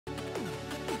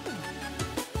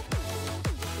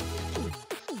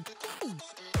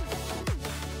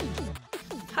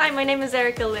Hi, my name is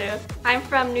Erica Liu. I'm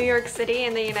from New York City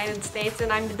in the United States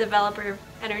and I'm the developer of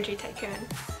Energy Tycoon.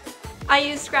 I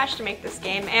used Scratch to make this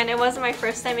game, and it wasn't my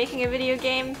first time making a video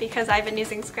game because I've been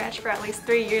using Scratch for at least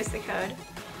 3 years to code.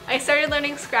 I started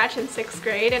learning Scratch in 6th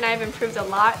grade and I've improved a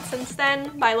lot since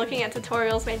then by looking at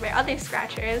tutorials made by other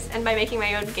Scratchers and by making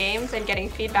my own games and getting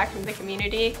feedback from the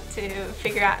community to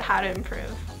figure out how to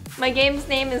improve. My game's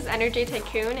name is Energy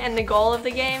Tycoon, and the goal of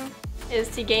the game is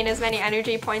to gain as many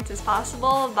energy points as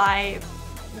possible by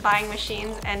buying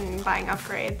machines and buying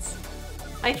upgrades.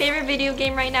 My favorite video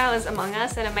game right now is Among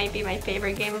Us, and it might be my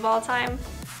favorite game of all time,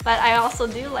 but I also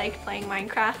do like playing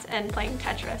Minecraft and playing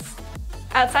Tetris.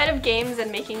 Outside of games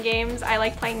and making games, I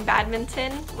like playing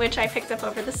badminton, which I picked up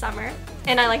over the summer,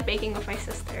 and I like baking with my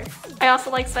sister. I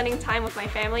also like spending time with my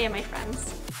family and my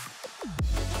friends.